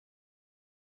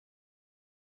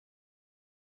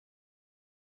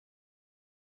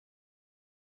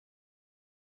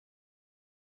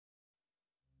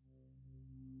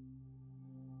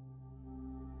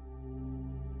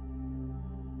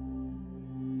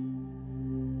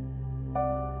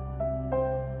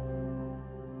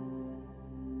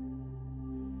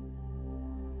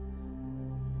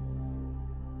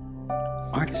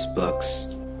These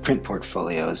books, print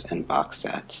portfolios, and box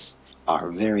sets are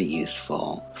very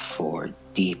useful for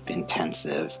deep,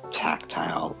 intensive,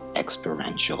 tactile,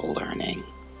 experiential learning.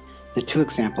 The two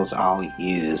examples I'll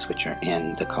use, which are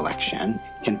in the collection,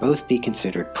 can both be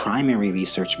considered primary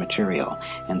research material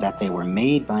in that they were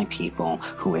made by people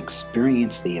who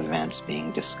experienced the events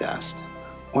being discussed,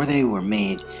 or they were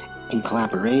made in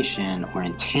collaboration or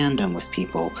in tandem with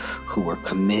people who were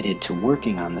committed to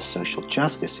working on the social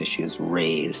justice issues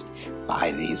raised by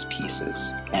these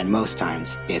pieces. And most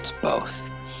times, it's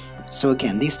both. So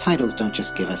again, these titles don't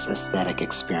just give us aesthetic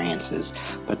experiences,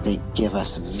 but they give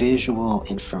us visual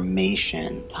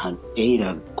information,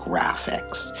 data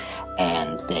graphics,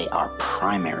 and they are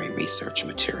primary research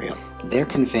material. They're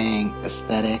conveying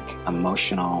aesthetic,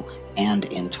 emotional, and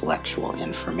intellectual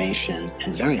information,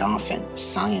 and very often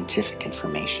scientific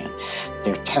information.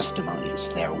 They're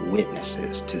testimonies, they're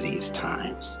witnesses to these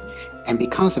times. And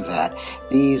because of that,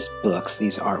 these books,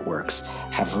 these artworks,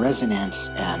 have resonance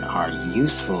and are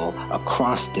useful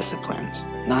across disciplines,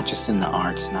 not just in the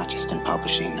arts, not just in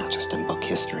publishing, not just in book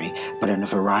history, but in a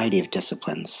variety of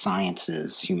disciplines: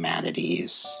 sciences,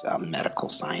 humanities, medical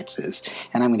sciences.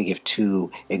 And I'm going to give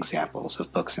two examples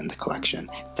of books in the collection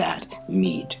that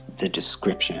meet the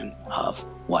description of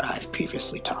what I've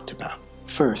previously talked about.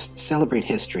 First, Celebrate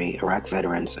History, Iraq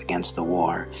Veterans Against the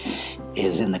War,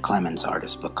 is in the Clemens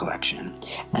Artist Book Collection.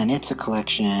 And it's a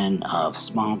collection of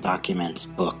small documents,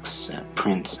 books, and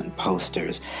prints, and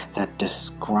posters that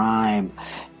describe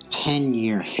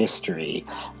 10-year history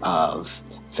of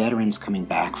veterans coming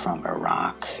back from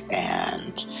Iraq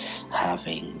and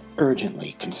having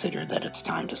urgently considered that it's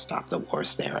time to stop the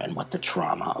wars there and what the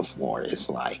trauma of war is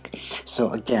like.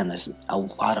 So again, there's a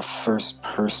lot of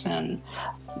first-person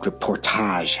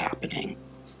reportage happening.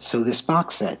 So this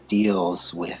box set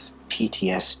deals with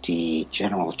PTSD,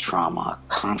 general trauma,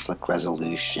 conflict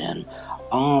resolution,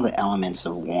 all the elements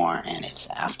of war and its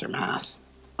aftermath.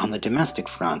 On the domestic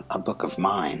front, A Book of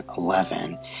Mine,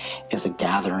 11, is a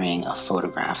gathering of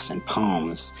photographs and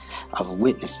poems of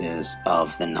witnesses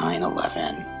of the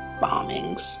 9/11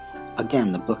 bombings.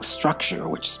 Again, the book's structure,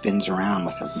 which spins around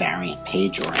with a variant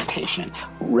page orientation,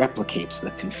 replicates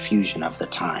the confusion of the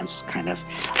times, kind of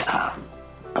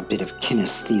a bit of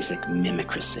kinesthetic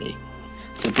mimicry.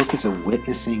 The book is a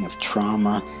witnessing of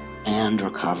trauma and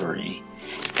recovery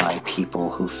by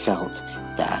people who felt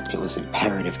that it was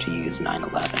imperative to use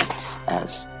 9/11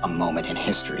 as a moment in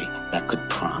history that could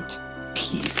prompt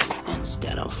peace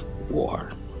instead of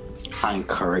war. I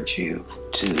encourage you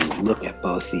to look at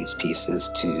both these pieces,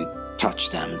 to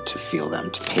touch them, to feel them,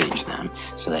 to page them,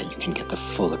 so that you can get the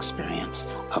full experience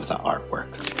of the artwork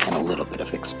and a little bit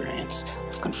of experience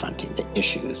of confronting the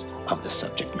issues of the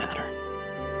subject matter.